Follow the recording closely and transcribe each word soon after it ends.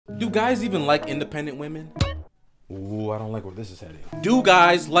Do guys even like independent women? Ooh, I don't like where this is heading. Do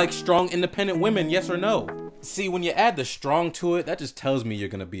guys like strong, independent women, yes or no? See, when you add the strong to it, that just tells me you're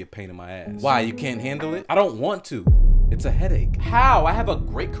gonna be a pain in my ass. Why, you can't handle it? I don't want to. It's a headache. How? I have a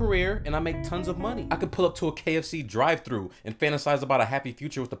great career and I make tons of money. I could pull up to a KFC drive-thru and fantasize about a happy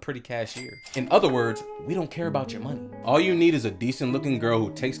future with a pretty cashier. In other words, we don't care about your money. All you need is a decent looking girl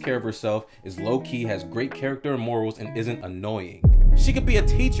who takes care of herself, is low-key, has great character and morals, and isn't annoying. She could be a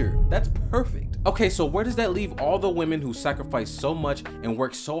teacher. That's perfect. Okay, so where does that leave all the women who sacrifice so much and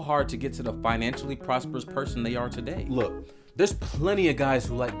work so hard to get to the financially prosperous person they are today? Look, there's plenty of guys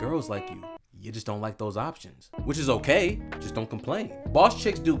who like girls like you. You just don't like those options, which is okay, just don't complain. Boss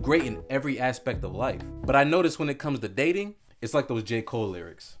chicks do great in every aspect of life, but I notice when it comes to dating, it's like those J. Cole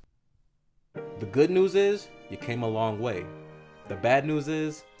lyrics. The good news is, you came a long way. The bad news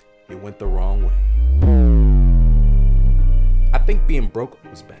is, you went the wrong way. I think being broke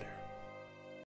was better.